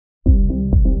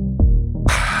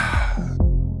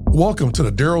Welcome to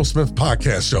the Daryl Smith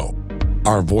Podcast Show.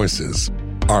 Our voices,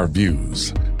 our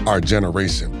views, our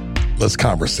generation. Let's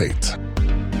conversate.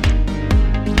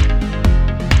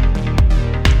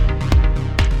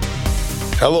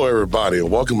 Hello, everybody,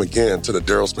 and welcome again to the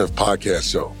Daryl Smith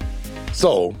Podcast Show.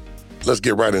 So, let's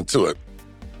get right into it.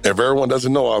 If everyone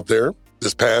doesn't know out there,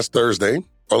 this past Thursday,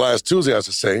 or last Tuesday, I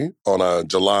should say, on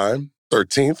July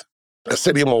 13th, the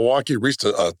City of Milwaukee reached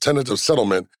a tentative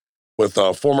settlement with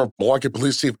former Milwaukee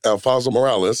Police Chief Alfonso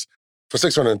Morales for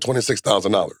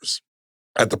 $626,000.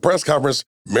 At the press conference,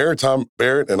 Mayor Tom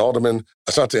Barrett and Alderman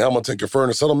Ashanti Hamilton confirmed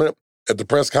the settlement at the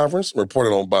press conference,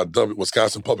 reported on by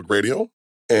Wisconsin Public Radio.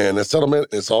 And the settlement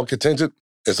is all contingent.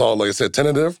 It's all, like I said,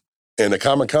 tentative. And the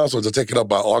Common Council is to take it up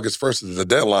by August 1st is the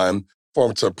deadline for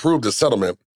them to approve the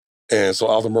settlement. And so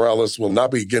Alfonso Morales will not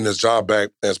be getting his job back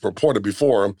as purported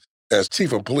before as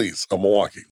Chief of Police of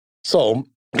Milwaukee. So,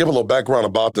 give a little background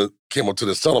about the came up to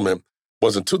this settlement.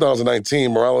 Was in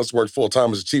 2019, Morales worked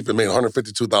full-time as a chief and made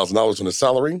 $152,000 on his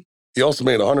salary. He also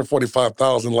made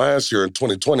 $145,000 last year in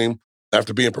 2020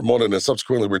 after being promoted and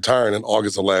subsequently retiring in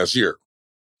August of last year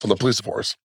from the police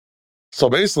force. So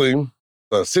basically,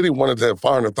 the city wanted to have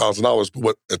 $500,000, but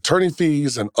with attorney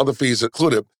fees and other fees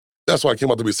included, that's why it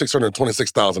came out to be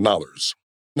 $626,000.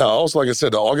 Now, also, like I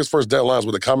said, the August 1st deadlines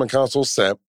with the Common Council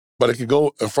set, but it could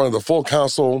go in front of the full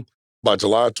council by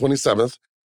July 27th,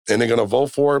 and they're going to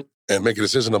vote for it and make a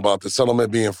decision about the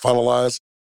settlement being finalized.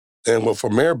 And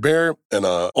for Mayor Barrett and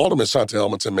Alderman Ashanti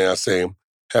Hamilton, may I say,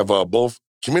 have both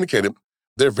communicated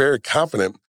they're very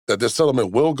confident that this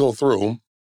settlement will go through and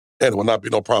there will not be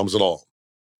no problems at all.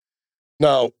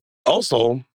 Now,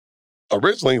 also,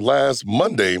 originally last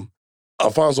Monday,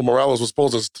 Alfonso Morales was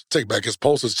supposed to take back his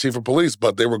post as chief of police,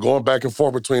 but they were going back and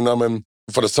forth between them and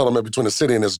for the settlement between the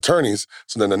city and his attorneys.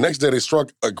 So then the next day they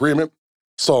struck agreement.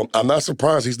 So I'm not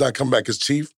surprised he's not coming back as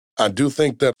chief. I do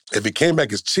think that if he came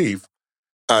back as chief,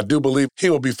 I do believe he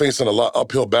will be facing a lot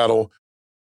uphill battle,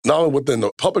 not only within the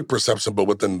public perception, but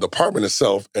within the department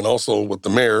itself and also with the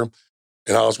mayor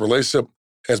and how his relationship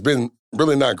has been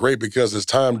really not great because his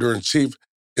time during chief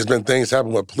has been things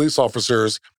happen with police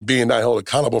officers being not held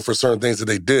accountable for certain things that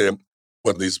they did,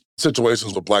 with these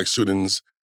situations with black shootings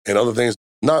and other things.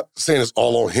 Not saying it's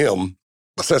all on him,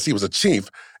 but since he was a chief,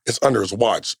 it's under his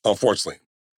watch, unfortunately.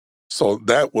 So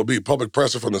that will be public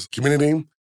pressure from the community.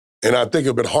 And I think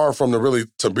it would be hard for him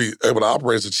to be able to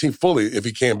operate as a chief fully if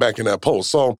he came back in that post.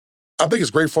 So I think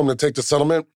it's great for him to take the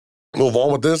settlement, move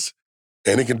on with this,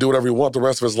 and he can do whatever he wants the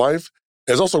rest of his life.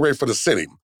 It's also great for the city.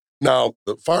 Now,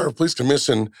 the Fire and Police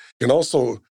Commission can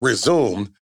also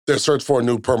resume their search for a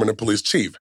new permanent police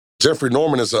chief. Jeffrey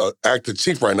Norman is an active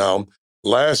chief right now.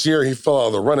 Last year, he fell out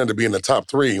of the running to be in the top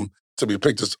 3 to be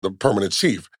picked as the permanent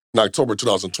chief. In October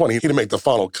 2020, he didn't make the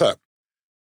final cut.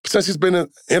 Since he's been an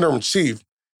interim chief,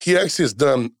 he actually has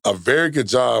done a very good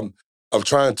job of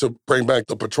trying to bring back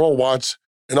the patrol watch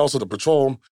and also the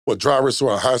patrol with drivers who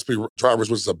are high-speed drivers,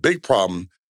 which is a big problem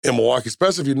in Milwaukee,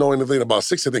 especially if you know anything about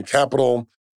 60th and Capitol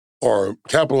or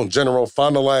Capitol in general,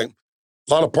 Fond du Lac,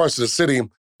 a lot of parts of the city,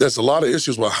 there's a lot of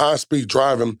issues with high-speed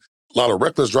driving, a lot of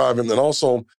reckless driving, and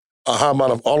also a high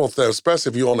amount of auto theft,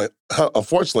 especially if you own,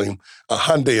 unfortunately, a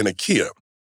Hyundai and a Kia.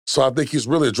 So I think he's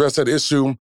really addressed that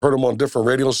issue, heard him on different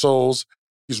radio shows.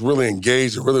 He's really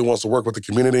engaged and really wants to work with the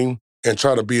community and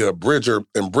try to be a bridger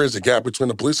and bridge the gap between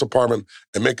the police department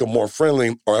and make them more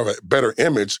friendly or have a better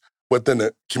image within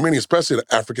the community, especially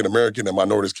the African-American and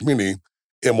minorities community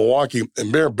in Milwaukee.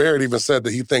 And Mayor Barrett even said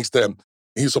that he thinks that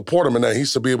he support him and that he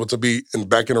should be able to be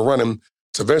back in the running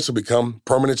to eventually become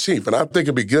permanent chief. And I think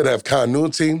it'd be good to have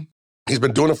continuity. He's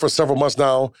been doing it for several months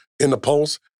now in the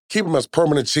post. Keep him as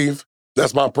permanent chief.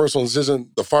 That's my personal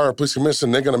decision. The Fire and Police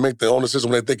Commission, they're going to make their own decision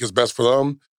when they think is best for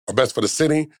them or best for the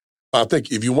city. I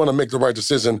think if you want to make the right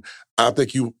decision, I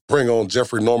think you bring on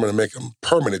Jeffrey Norman and make him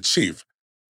permanent chief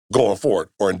going forward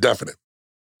or indefinite.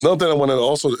 Another thing I want to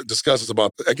also discuss is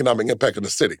about the economic impact of the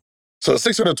city. So the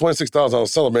 $626,000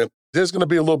 settlement, there's going to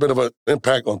be a little bit of an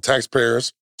impact on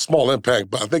taxpayers, small impact,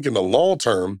 but I think in the long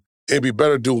term, it'd be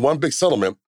better to do one big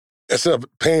settlement instead of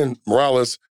paying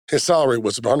Morales his salary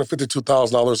was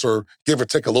 $152,000 or give or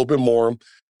take a little bit more,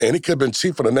 and he could have been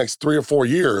chief for the next 3 or 4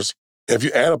 years. If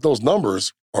you add up those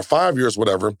numbers, or 5 years,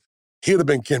 whatever, he'd have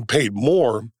been getting paid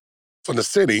more from the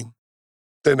city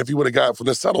than if he would have got from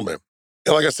this settlement.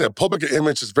 And like I said, public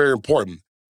image is very important.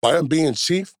 By him being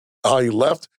chief, how he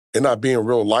left, and not being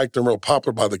real liked and real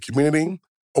popular by the community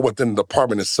or within the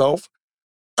department itself,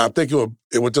 I think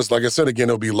it would just, like I said again,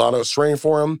 it would be a lot of strain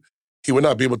for him. He would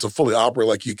not be able to fully operate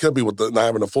like he could be with not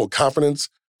having the full confidence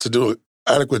to do an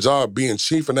adequate job being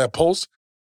chief in that post.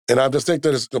 And I just think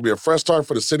that it's going to be a fresh start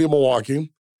for the city of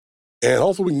Milwaukee. And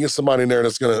hopefully we can get somebody in there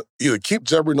that's going to either keep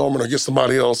Jeffrey Norman or get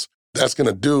somebody else that's going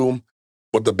to do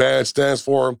what the badge stands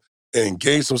for and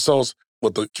engage themselves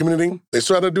with the community. They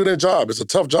still have to do their job. It's a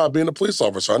tough job being a police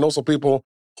officer. I know some people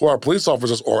who are police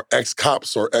officers or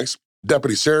ex-cops or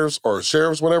ex-deputy sheriffs or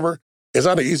sheriffs, whatever. It's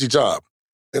not an easy job.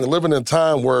 And living in a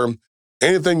time where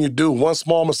anything you do, one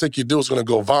small mistake you do is going to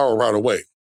go viral right away.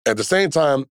 At the same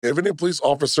time, if any police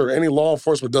officer, any law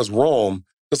enforcement does wrong,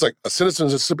 it's like a citizen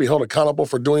should be held accountable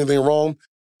for doing anything wrong.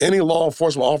 Any law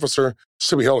enforcement officer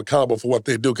should be held accountable for what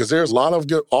they do, because there's a lot of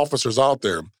good officers out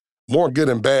there, more good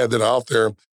and bad, that are out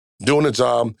there doing the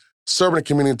job, serving the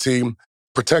community,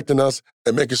 protecting us,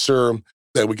 and making sure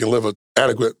that we can live an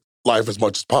adequate life as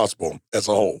much as possible as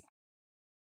a whole.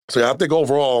 So yeah, I think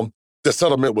overall, the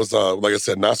settlement was, like I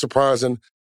said, not surprising.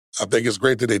 I think it's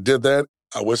great that they did that.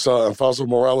 I wish Alfonso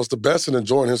Morales the best in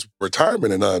enjoying his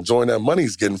retirement and enjoying that money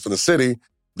he's getting from the city,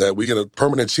 that we get a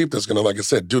permanent chief that's going to, like I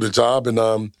said, do the job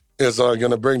and is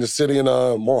going to bring the city in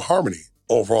more harmony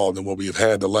overall than what we've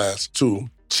had the last two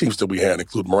chiefs that we had,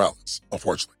 including Morales,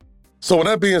 unfortunately. So with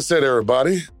that being said,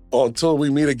 everybody, until we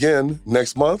meet again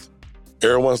next month,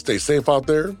 everyone stay safe out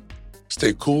there,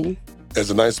 stay cool, as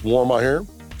a nice warm out here,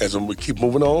 as we keep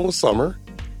moving on with summer.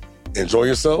 Enjoy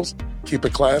yourselves, keep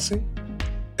it classy,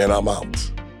 and I'm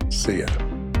out. See ya.